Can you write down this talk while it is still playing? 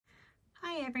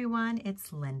Hi everyone,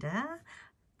 it's Linda.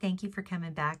 Thank you for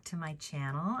coming back to my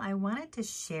channel. I wanted to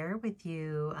share with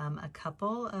you a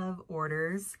couple of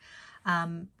orders.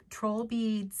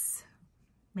 Trollbeads,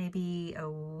 maybe a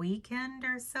weekend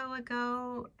or so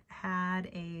ago, had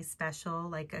a special,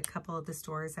 like a couple of the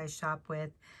stores I shop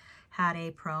with had a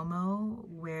promo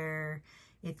where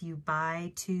if you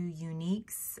buy 2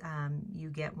 uniques,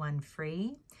 you get 1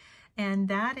 free. And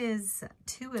that is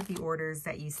 2 of the orders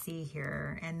that you see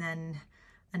here. And then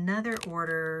another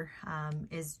order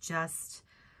is just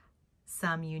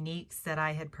some uniques that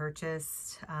I had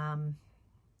purchased,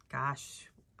 gosh,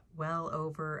 well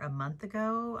over a month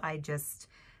ago. I just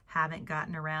haven't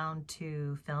gotten around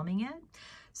to filming it.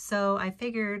 So I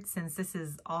figured since this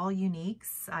is all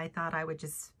uniques, I thought I would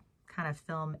just kind of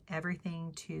film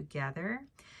everything together.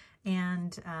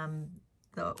 And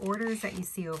the orders that you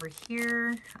see over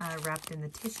here, wrapped in the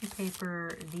tissue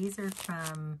paper, these are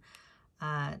from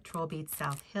Trollbeads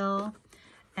South Hill.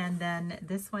 And then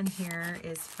this one here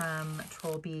is from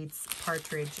Trollbeads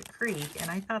Partridge Creek.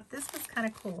 And I thought this was kind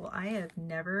of cool. I have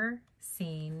never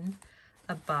seen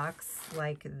a box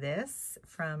like this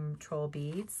from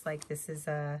Trollbeads. Like, this is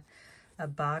a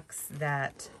box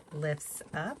that lifts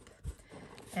up.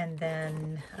 And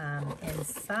then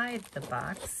inside the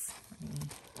box, let me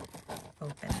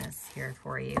open this here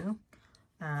for you.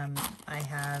 I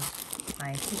have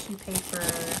my tissue paper,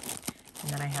 and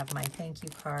then I have my thank you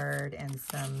card and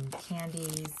some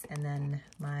candies, and then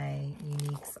my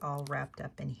uniques all wrapped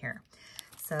up in here.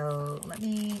 So let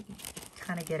me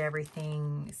kind of get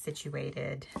everything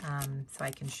situated so I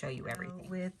can show you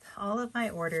everything. With all of my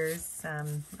orders,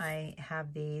 I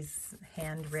have these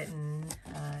handwritten,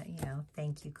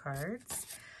 thank you cards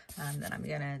that I'm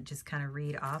gonna just kind of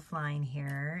read offline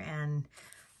here, and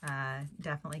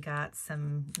definitely got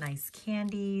some nice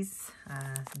candies.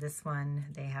 This one,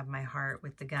 they have my heart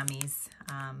with the gummies,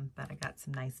 but I got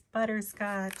some nice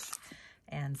butterscotch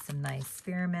and some nice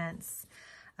spearmints.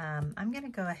 I'm gonna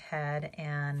go ahead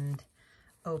and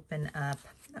open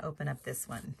up this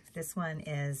one. This one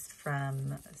is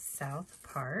from South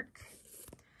Park,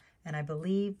 and I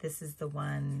believe this is the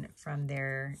one from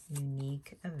their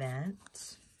unique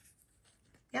event.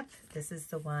 Yep, this is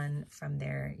the one from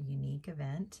their unique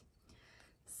event.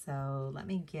 So let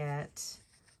me get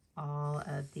all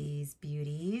of these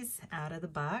beauties out of the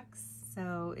box.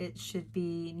 So it should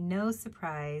be no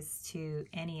surprise to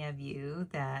any of you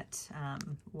that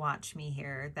watch me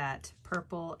here that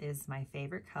purple is my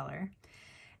favorite color.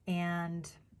 And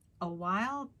a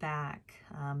while back,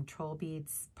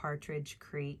 Trollbeads Partridge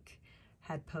Creek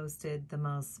had posted the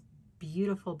most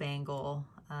beautiful bangle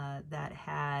that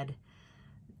had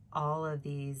all of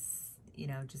these,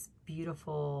 just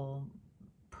beautiful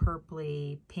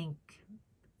purpley pink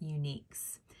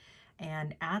uniques.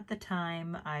 And at the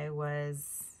time I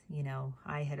was,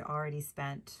 I had already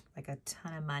spent like a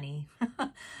ton of money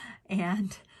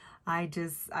and I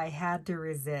had to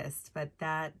resist, but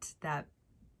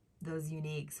those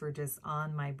uniques were just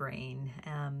on my brain.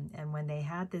 And when they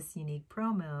had this unique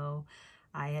promo,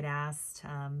 I had asked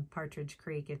Partridge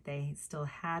Creek if they still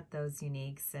had those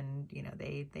uniques, and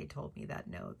they told me that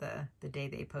no, the day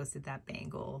they posted that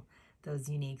bangle, those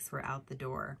uniques were out the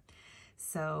door.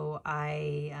 So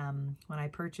when I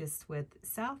purchased with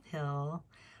South Hill,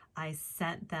 I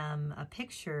sent them a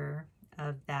picture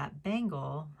of that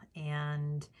bangle,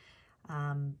 and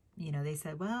they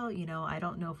said, well, I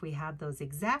don't know if we have those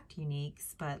exact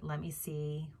uniques, but let me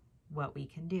see what we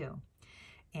can do.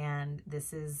 And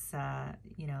this is,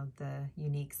 the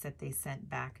uniques that they sent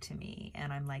back to me.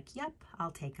 And I'm like, yep,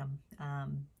 I'll take them.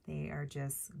 They are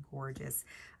just gorgeous.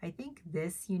 I think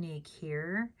this unique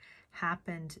here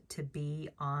happened to be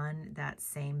on that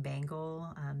same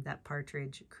bangle that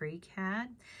Partridge Creek had.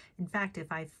 In fact, if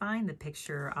I find the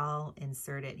picture, I'll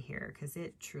insert it here because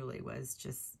it truly was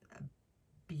just a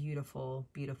beautiful,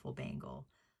 beautiful bangle.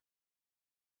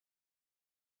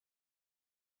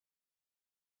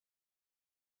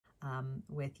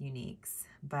 With uniques,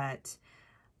 but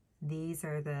these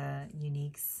are the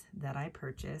uniques that I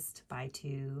purchased. Buy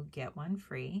 2, get 1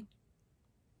 free.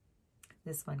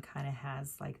 This one kind of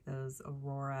has like those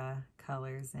aurora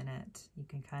colors in it. You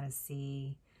can kind of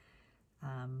see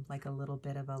like a little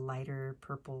bit of a lighter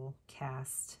purple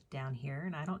cast down here,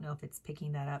 and I don't know if it's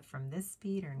picking that up from this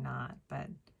bead or not, but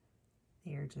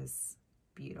they are just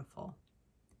beautiful.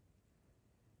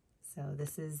 So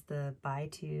this is the buy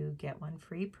 2, get 1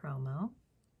 free promo.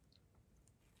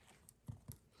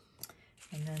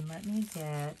 And then let me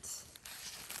get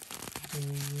the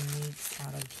uniques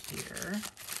out of here.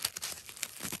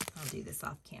 I'll do this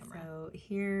off camera. So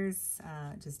here's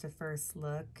just a first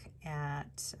look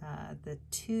at the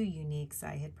two uniques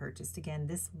I had purchased. Again,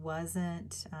 this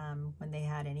wasn't when they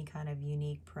had any kind of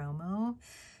unique promo,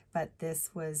 but this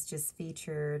was just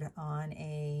featured on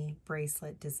a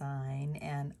bracelet design,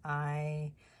 and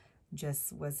I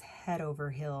just was head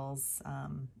over heels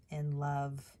in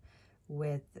love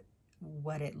with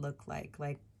what it looked like.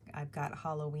 Like, I've got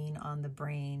Halloween on the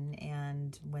brain,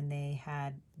 and when they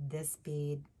had this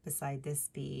bead beside this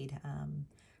bead,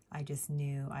 I just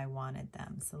knew I wanted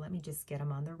them. So let me just get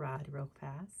them on the rod real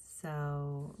fast.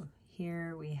 So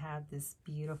here we have this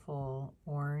beautiful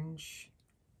orangish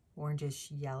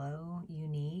yellow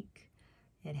unique.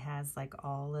 It has like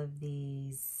all of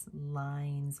these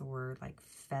lines or like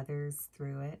feathers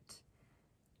through it.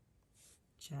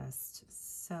 Just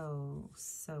so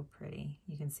pretty.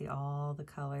 You can see all the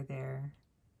color there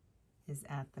is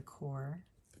at the core.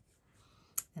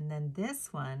 And then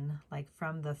this one, like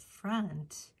from the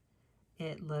front,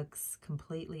 it looks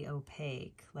completely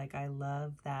opaque. Like, I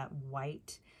love that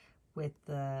white with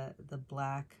the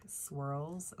black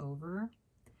swirls over.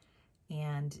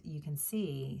 And you can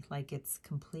see like it's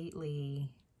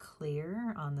completely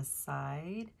clear on the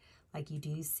side. Like, you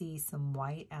do see some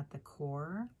white at the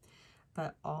core,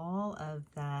 but all of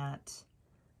that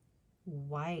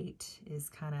white is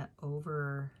kind of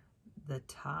over the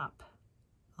top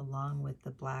along with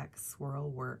the black swirl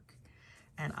work.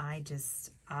 And I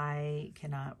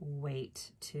cannot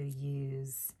wait to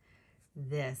use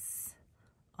this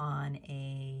on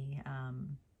a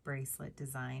bracelet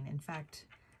design. In fact,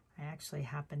 I actually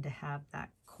happen to have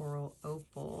that coral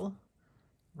opal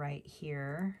right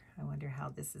here. I wonder how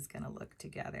this is going to look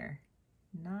together.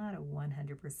 Not a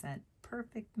 100%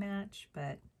 perfect match,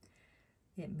 but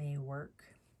it may work.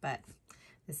 But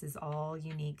this is all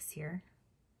uniques here.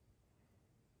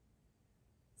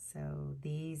 So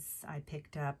these I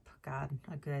picked up, God,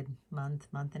 a good month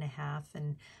and a half,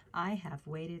 and I have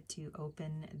waited to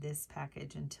open this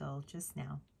package until just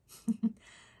now.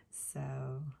 So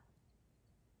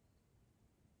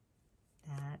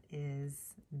that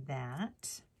is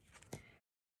that.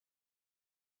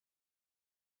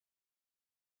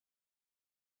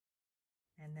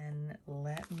 And then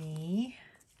let me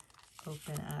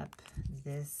open up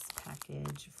this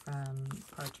package from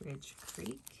Partridge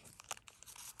Creek.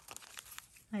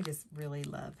 I just really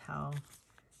love how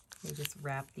they just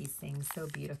wrap these things so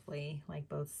beautifully, like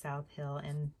both South Hill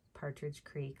and Partridge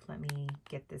Creek. Let me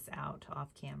get this out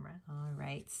off camera. All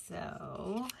right,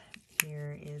 so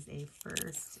here is a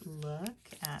first look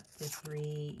at the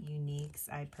 3 uniques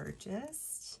I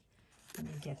purchased. Let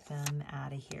me get them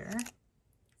out of here.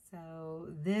 So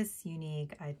this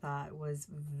unique I thought was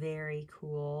very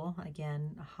cool.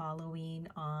 Again, Halloween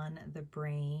on the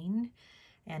brain.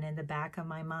 And in the back of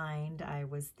my mind, I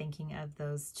was thinking of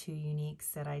those 2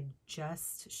 uniques that I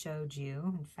just showed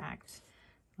you. In fact,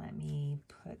 let me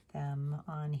put them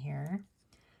on here.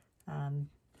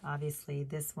 Obviously,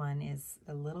 this one is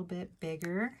a little bit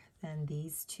bigger than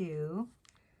these 2,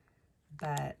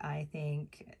 but I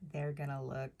think they're gonna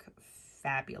look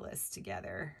fabulous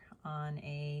together on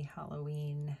a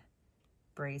Halloween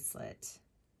bracelet.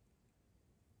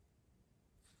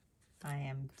 I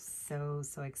am so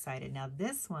excited. Now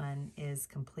this one is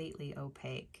completely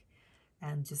opaque,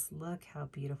 and just look how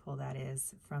beautiful that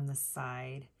is from the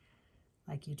side.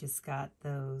 Like, you just got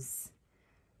those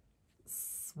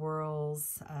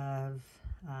swirls of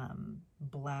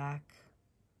black,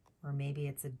 or maybe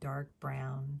it's a dark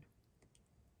brown,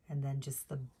 and then just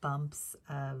the bumps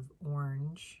of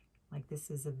orange. Like, this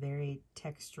is a very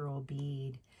textural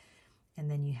bead. And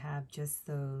then you have just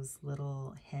those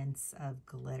little hints of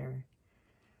glitter.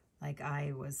 Like,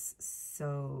 I was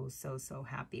so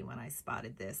happy when I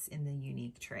spotted this in the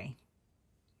unique tray.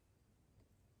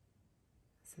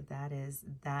 So that is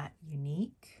that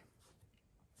unique.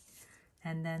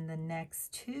 And then the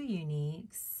next 2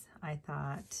 uniques I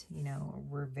thought, you know,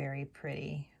 were very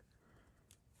pretty.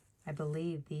 I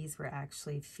believe these were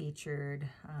actually featured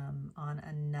on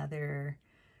another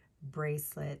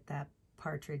bracelet that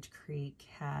Partridge Creek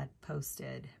had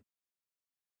posted.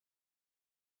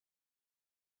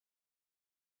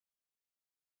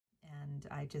 And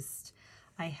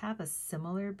I have a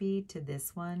similar bead to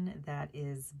this one that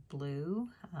is blue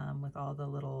with all the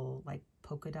little like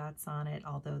polka dots on it,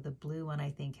 although the blue one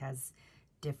I think has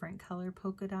different color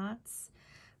polka dots.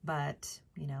 But,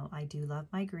 you know, I do love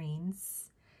my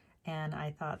greens, and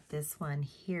I thought this one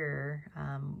here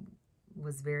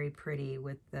was very pretty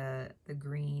with the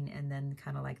green, and then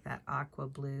kind of like that aqua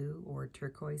blue or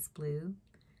turquoise blue.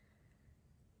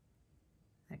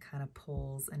 That kind of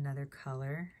pulls another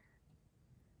color.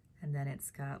 And then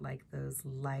it's got like those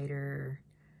lighter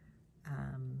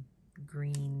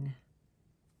green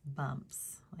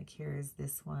bumps. Like here's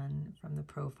this one from the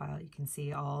profile. You can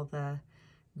see all the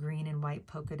green and white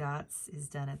polka dots is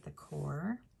done at the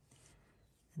core.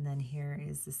 And then here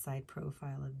is the side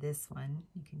profile of this one.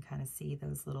 You can kind of see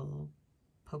those little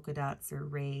polka dots are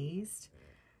raised,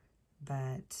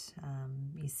 but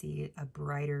you see a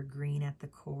brighter green at the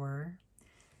core,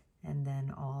 and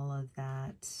then all of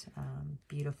that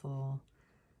beautiful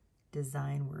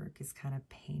design work is kind of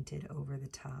painted over the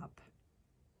top.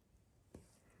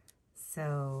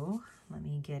 So let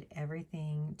me get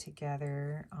everything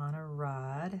together on a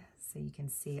rod so you can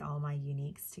see all my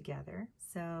uniques together.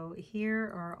 So here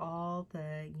are all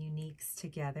the uniques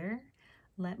together.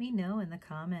 Let me know in the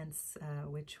comments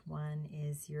which one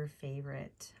is your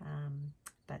favorite.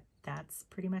 But that's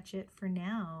pretty much it for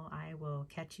now. I will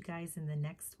catch you guys in the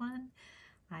next one.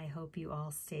 I hope you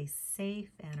all stay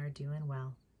safe and are doing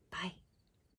well. Bye.